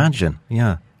 I can imagine.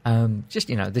 Yeah.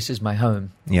 This is my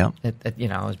home. Yeah.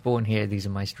 I was born here. These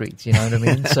are my streets. You know what I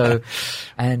mean? So,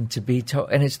 and to be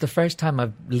and it's the first time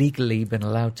I've legally been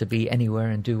allowed to be anywhere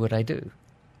and do what I do.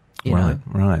 Right.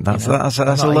 That's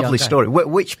a lovely story.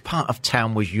 Which part of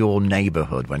town was your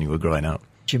neighbourhood when you were growing up?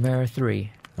 Jumeirah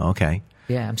 3. Okay.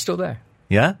 Yeah, I'm still there.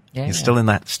 Yeah? You're still in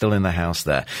the house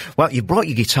there. Well, you brought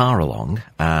your guitar along,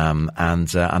 and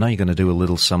I know you're going to do a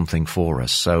little something for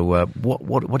us. So,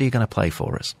 what are you going to play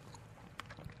for us?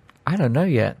 I don't know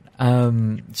yet.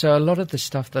 So a lot of the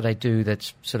stuff that I do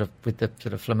that's sort of with the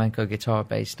sort of flamenco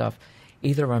guitar-based stuff,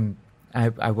 either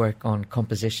I work on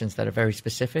compositions that are very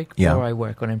specific, or I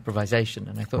work on improvisation.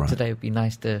 And I thought today would be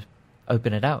nice to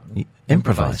open it out.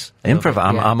 Improvise.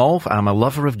 I'm a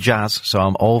lover of jazz, so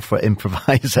I'm all for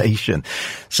improvisation.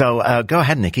 So go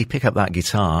ahead, Nicky, pick up that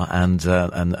guitar and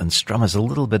strum us a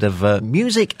little bit of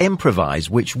music improvise,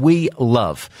 which we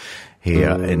love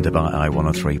here in Dubai Eye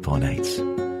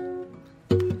 103.8.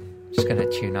 Just going to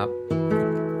tune up.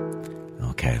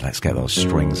 Okay, let's get those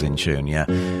strings in tune, yeah.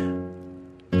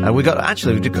 We've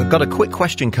got a quick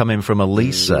question coming from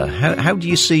Elisa. How do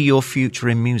you see your future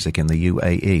in music in the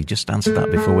UAE? Just answer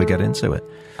that before we get into it.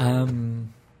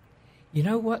 You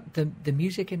know what? The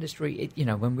music industry,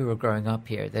 when we were growing up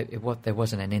here, there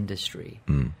wasn't an industry.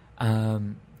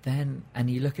 Then, and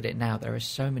you look at it now, there are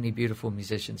so many beautiful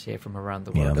musicians here from around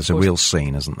the world. Yeah, there's a real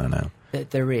scene, isn't there now?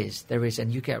 There is,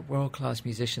 and you get world-class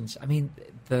musicians. I mean,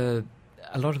 a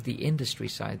lot of the industry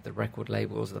side, the record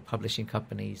labels, the publishing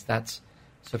companies, that's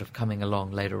sort of coming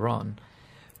along later on.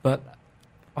 But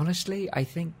honestly, I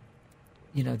think,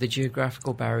 the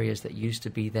geographical barriers that used to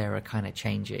be there are kind of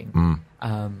changing.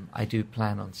 I do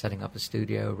plan on setting up a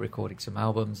studio, recording some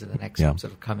albums in the next sort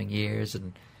of coming years,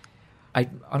 and I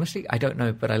don't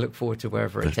know, but I look forward to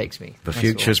wherever it takes me. The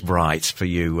future's bright for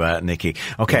you, Nicky.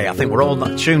 Okay, I think we're all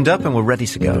tuned up and we're ready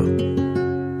to go.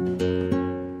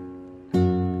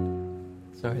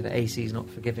 Sorry, the AC's not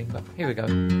forgiving, but here we go.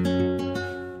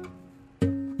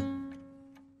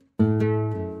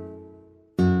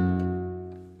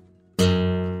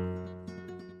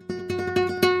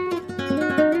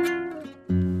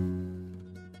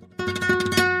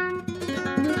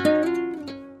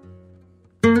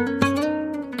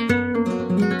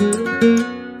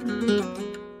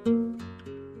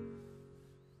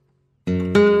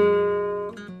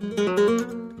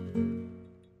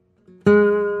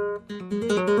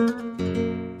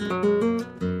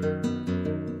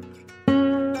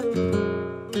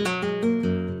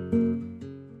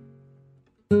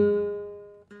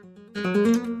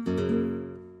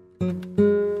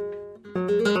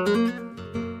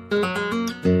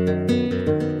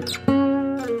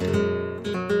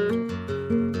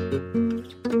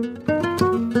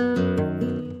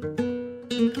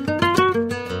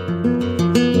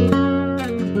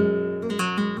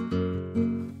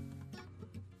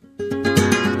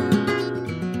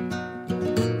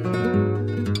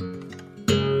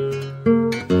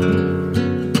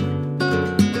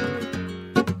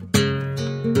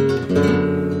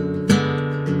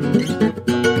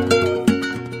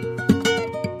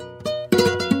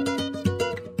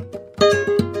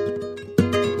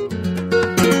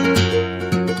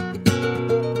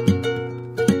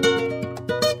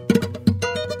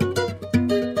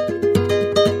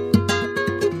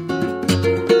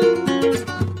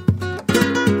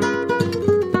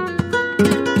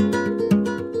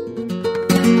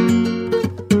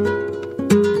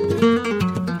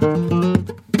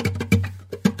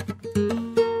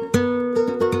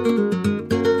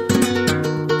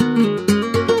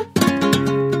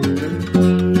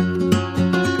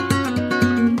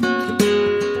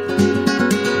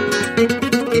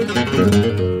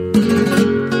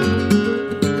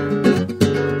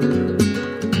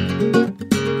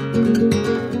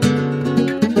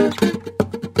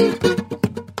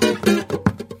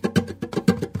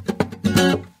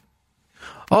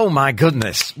 Oh, my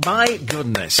goodness.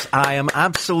 I am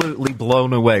absolutely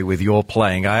blown away with your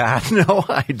playing. I had no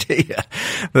idea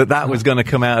that was going to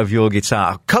come out of your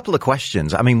guitar. A couple of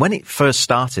questions. I mean, when it first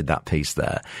started, that piece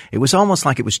there, it was almost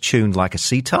like it was tuned like a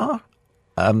sitar,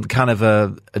 kind of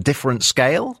a different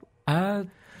scale.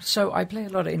 So I play a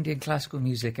lot of Indian classical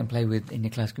music and play with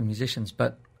Indian classical musicians,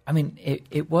 but, I mean,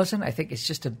 it wasn't. I think it's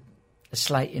just a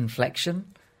slight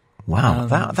inflection. Wow,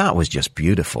 that was just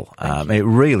beautiful. It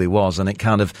really was, and it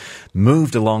kind of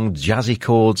moved along. Jazzy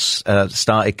chords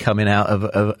started coming out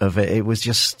of it. It was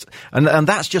just, and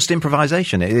that's just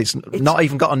improvisation. It's not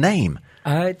even got a name.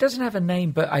 It doesn't have a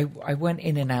name, but I went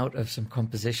in and out of some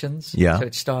compositions. Yeah. So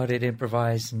it started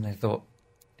improvised, and I thought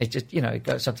it just, it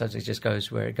goes. Sometimes it just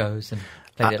goes where it goes, and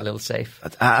played it a little safe.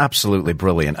 Absolutely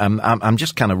brilliant. I'm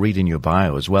just kind of reading your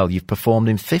bio as well. You've performed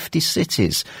in 50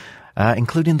 cities.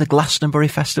 Including the Glastonbury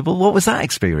Festival. What was that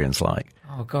experience like?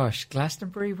 Oh, gosh.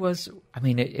 Glastonbury was,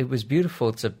 it was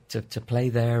beautiful to play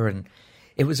there, and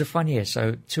it was a fun year.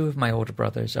 So 2 of my older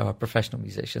brothers are professional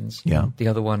musicians. Yeah. The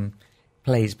other one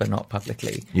plays, but not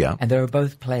publicly. Yeah. And they were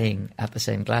both playing at the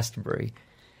same Glastonbury.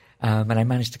 And I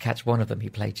managed to catch one of them. He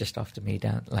played just after me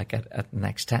down, like at the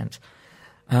next tent.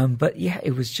 But yeah,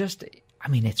 it was just,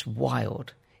 it's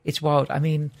wild. It's wild.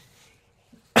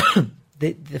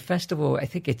 The festival, I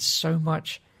think it's so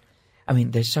much,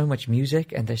 there's so much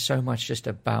music and there's so much just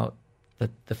about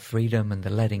the freedom and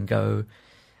the letting go.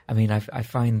 I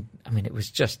find it was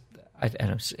just, it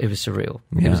was surreal.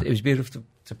 Yeah. It was beautiful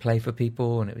to play for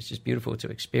people, and it was just beautiful to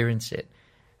experience it.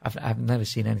 I've never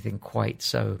seen anything quite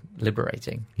so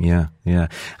liberating. Yeah.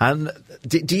 And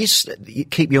do you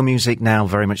keep your music now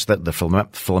very much the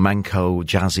flamenco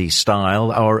jazzy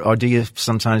style, or do you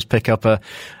sometimes pick up an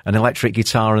electric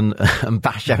guitar and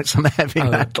bash out some heavy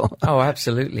metal? Oh,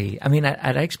 absolutely. At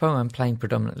Expo, I'm playing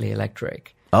predominantly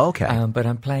electric. Oh, okay. But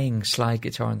I'm playing slide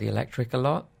guitar on the electric a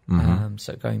lot. Mm-hmm.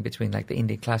 So going between like the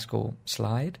Indian classical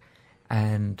slide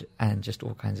and just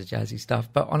all kinds of jazzy stuff.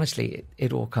 But honestly,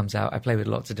 it all comes out. I play with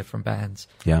lots of different bands.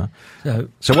 Yeah.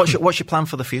 So what's your plan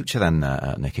for the future then,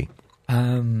 Nicky?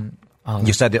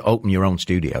 You said to open your own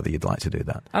studio, that you'd like to do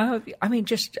that.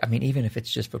 Even if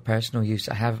it's just for personal use,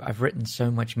 I've written so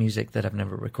much music that I've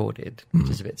never recorded, which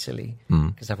is a bit silly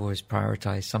because I've always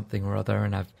prioritized something or other,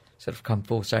 and I've sort of come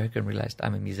full circle and realized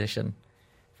I'm a musician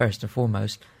first and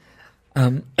foremost.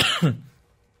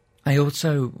 I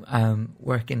also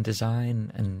work in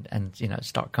design and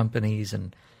start companies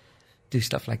and do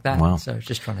stuff like that. Wow. So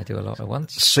just trying to do a lot at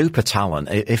once. Super talent.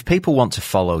 If people want to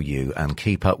follow you and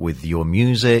keep up with your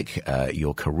music,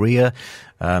 your career,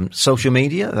 social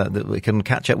media, that we can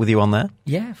catch up with you on there?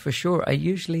 Yeah, for sure. I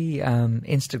usually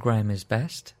Instagram is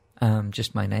best,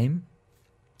 just my name.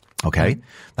 Okay,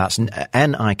 that's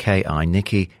Niki,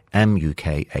 Nicky,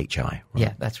 Mukhi. Right?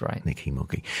 Yeah, that's right. Nicky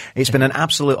Mukhi. It's been an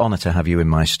absolute honour to have you in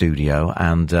my studio,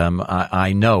 and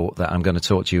I know that I'm going to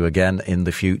talk to you again in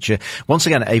the future. Once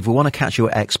again, if we want to catch you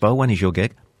at Expo, when is your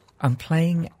gig? I'm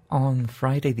playing on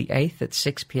Friday the 8th at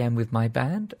 6 p.m. with my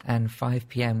band and 5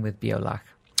 p.m. with Biolach.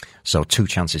 So 2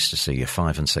 chances to see you,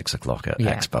 5 and 6 o'clock at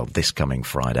Expo this coming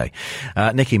Friday.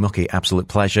 Nicky Mukhi, absolute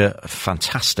pleasure.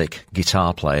 Fantastic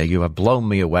guitar player. You have blown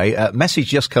me away. Message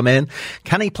just come in.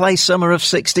 Can he play Summer of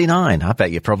 69? I bet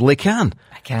you probably can.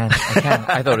 I can.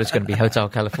 I thought it was going to be Hotel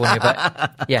California,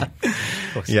 but yeah.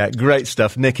 Of course. Yeah, great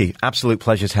stuff. Nicky, absolute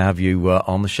pleasure to have you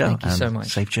on the show. Thank you so much.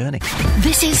 Safe journey.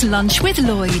 This is Lunch with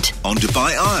Lloyd. On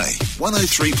Dubai Eye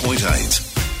 103.8.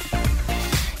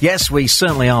 Yes, we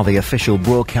certainly are the official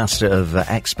broadcaster of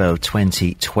Expo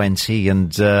 2020,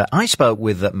 and I spoke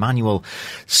with Manuel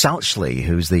Salchley,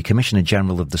 who's the Commissioner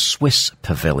General of the Swiss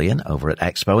Pavilion over at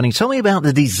Expo, and he told me about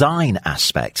the design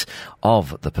aspect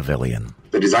of the pavilion.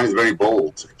 The design is very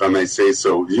bold, if I may say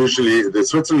so. Usually,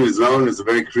 Switzerland is known as a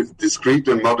very discreet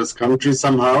and modest country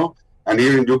somehow. And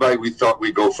here in Dubai, we thought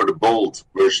we'd go for the bold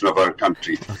version of our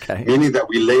country, meaning that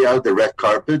we lay out the red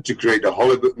carpet to create a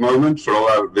Hollywood moment for all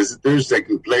our visitors. They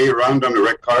can play around on the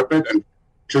red carpet and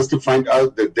just to find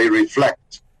out that they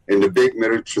reflect in the big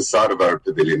mirrored facade of our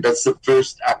pavilion. That's the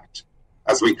first act,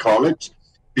 as we call it,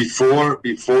 before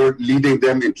leading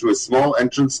them into a small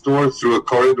entrance door through a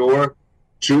corridor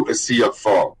to a sea of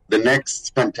fog. The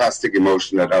next fantastic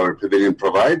emotion that our pavilion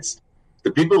provides, the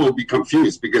people will be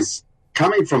confused because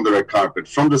coming from the red carpet,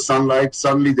 from the sunlight,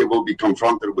 suddenly they will be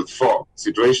confronted with fog, a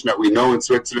situation that we know in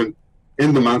Switzerland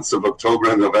in the months of October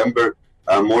and November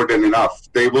more than enough.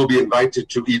 They will be invited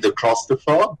to either cross the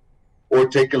fog or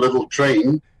take a little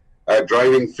train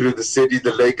driving through the city,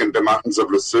 the lake, and the mountains of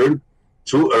Lucerne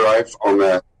to arrive on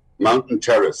a mountain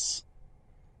terrace.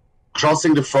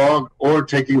 Crossing the fog or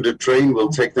taking the train will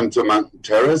take them to a mountain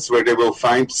terrace where they will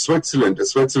find Switzerland, a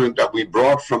Switzerland that we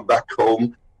brought from back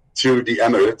home to the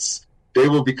Emirates. They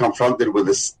will be confronted with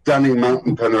a stunning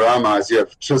mountain panorama, as you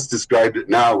have just described it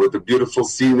now, with the beautiful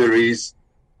sceneries.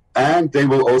 And they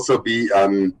will also be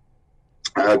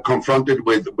confronted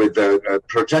with a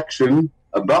projection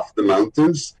above the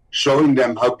mountains, showing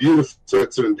them how beautiful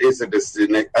Switzerland is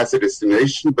as a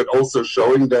destination, but also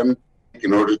showing them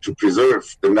in order to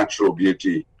preserve the natural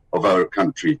beauty of our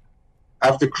country.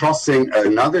 After crossing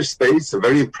another space, a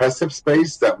very impressive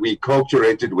space that we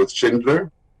co-curated with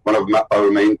Schindler, one of our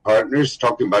main partners,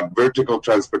 talking about vertical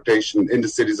transportation in the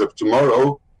cities of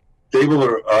tomorrow, they will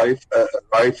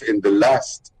arrive in the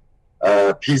last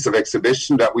piece of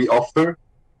exhibition that we offer,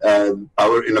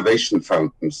 our innovation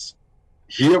fountains.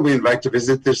 Here we invite the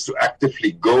visitors to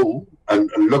actively go and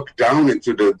look down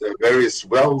into the various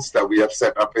wells that we have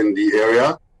set up in the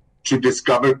area to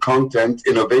discover content,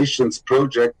 innovations,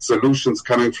 projects, solutions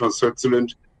coming from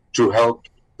Switzerland to help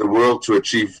the world to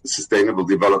achieve sustainable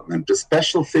development. The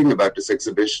special thing about this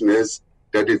exhibition is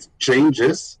that it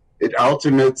changes, it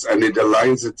alternates, and it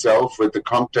aligns itself with the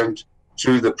content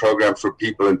to the program for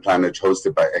People and Planet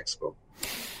hosted by Expo.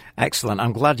 Excellent.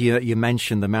 I'm glad you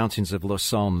mentioned the mountains of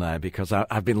Lucerne there, because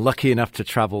I've been lucky enough to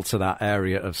travel to that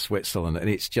area of Switzerland, and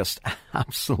it's just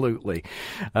absolutely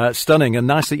stunning, and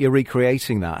nice that you're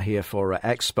recreating that here for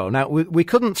Expo. Now, we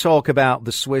couldn't talk about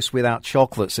the Swiss without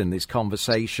chocolates in this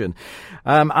conversation.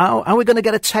 Are we going to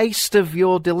get a taste of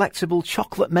your delectable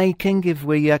chocolate making if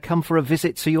we come for a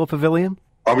visit to your pavilion?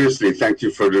 Obviously, thank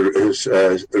you for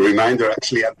the reminder.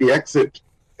 Actually, at the exit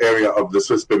area of the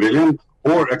Swiss Pavilion,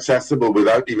 or accessible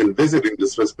without even visiting the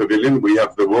Swiss Pavilion, we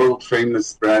have the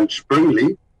world-famous brand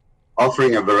Sprüngli,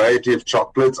 offering a variety of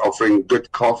chocolates, offering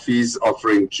good coffees,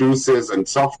 offering juices and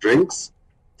soft drinks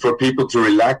for people to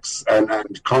relax and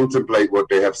contemplate what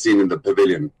they have seen in the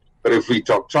pavilion. But if we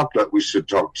talk chocolate, we should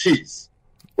talk cheese.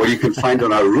 What you can find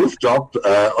on our rooftop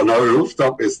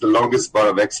is the longest bar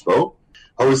of Expo,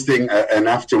 hosting an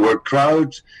after-work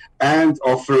crowd and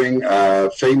offering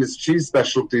famous cheese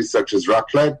specialties such as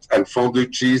raclette and fondue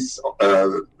cheese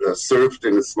served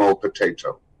in a small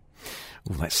potato.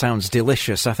 Well, that sounds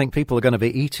delicious. I think people are going to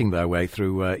be eating their way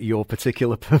through your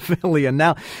particular pavilion.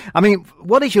 Now, I mean,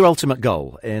 what is your ultimate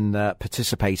goal in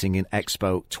participating in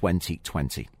Expo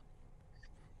 2020?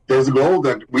 There's a goal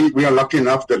that we are lucky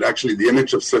enough that actually the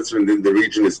image of Switzerland in the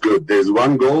region is good. There's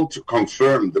one goal to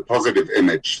confirm the positive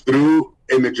image through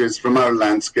images from our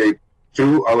landscape,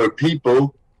 through our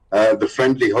people, the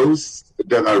friendly hosts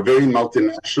that are very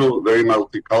multinational, very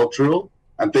multicultural,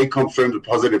 and they confirm the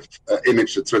positive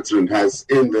image that Switzerland has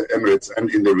in the Emirates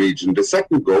and in the region. The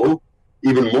second goal,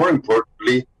 even more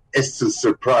importantly, is to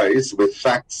surprise with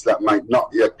facts that might not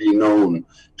yet be known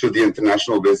to the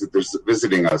international visitors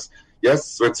visiting us. Yes,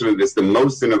 Switzerland is the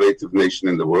most innovative nation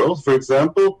in the world, for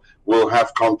example. We'll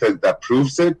have content that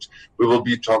proves it. We will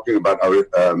be talking about our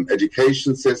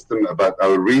education system, about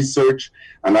our research,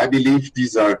 and I believe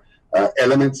these are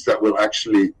elements that will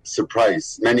actually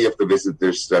surprise many of the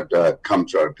visitors that come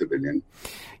to our pavilion.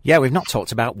 Yeah, we've not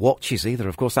talked about watches either.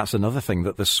 Of course, that's another thing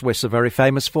that the Swiss are very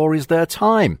famous for, is their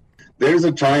time. There's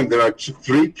a time. There are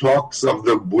 3 clocks of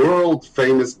the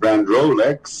world-famous brand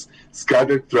Rolex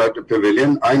scattered throughout the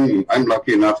pavilion. I'm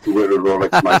lucky enough to wear a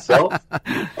Rolex myself.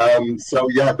 So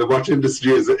yeah, the watch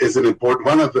industry is an important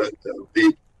one of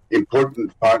the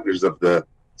important partners of the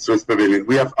Swiss Pavilion.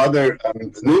 We have other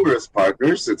numerous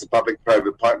partners. It's a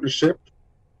public-private partnership.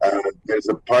 There's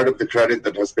a part of the credit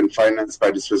that has been financed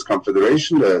by the Swiss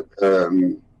Confederation,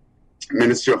 the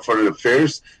Ministry of Foreign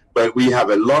Affairs, but we have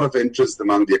a lot of interest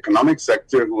among the economic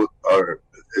sector who are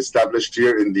established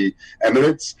here in the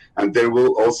Emirates, and there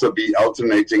will also be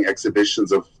alternating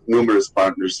exhibitions of numerous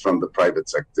partners from the private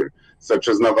sector, such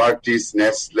as Novartis,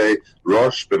 Nestle,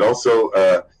 Roche, but also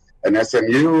an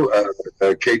SMU,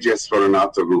 KGS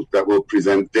Foronato Group, that will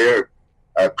present their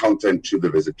content to the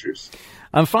visitors.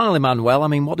 And finally, Manuel, I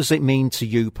mean, what does it mean to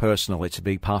you personally to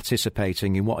be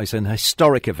participating in what is an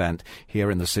historic event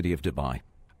here in the city of Dubai?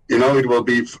 You know, it will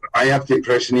be, I have the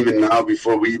impression even now,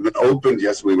 before we even opened,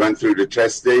 yes, we went through the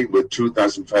test day with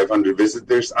 2,500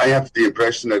 visitors. I have the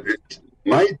impression that it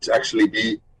might actually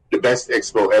be the best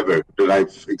expo ever that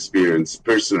I've experienced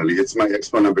personally. It's my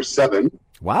expo number 7.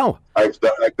 Wow. I've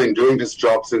been doing this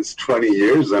job since 20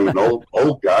 years. I'm an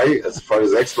old guy as far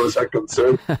as expos are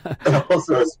concerned, and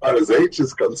also as far as age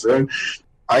is concerned.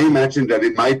 I imagine that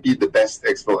it might be the best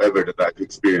expo ever that I've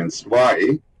experienced.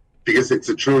 Why? because it's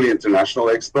a truly international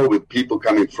expo with people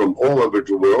coming from all over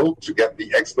the world to get the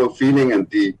expo feeling and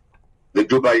the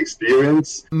Dubai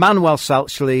experience. Manuel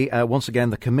Salchley, once again,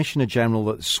 the Commissioner General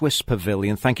at the Swiss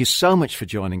Pavilion. Thank you so much for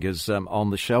joining us on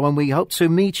the show, and we hope to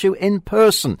meet you in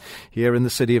person here in the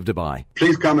city of Dubai.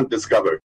 Please come and discover.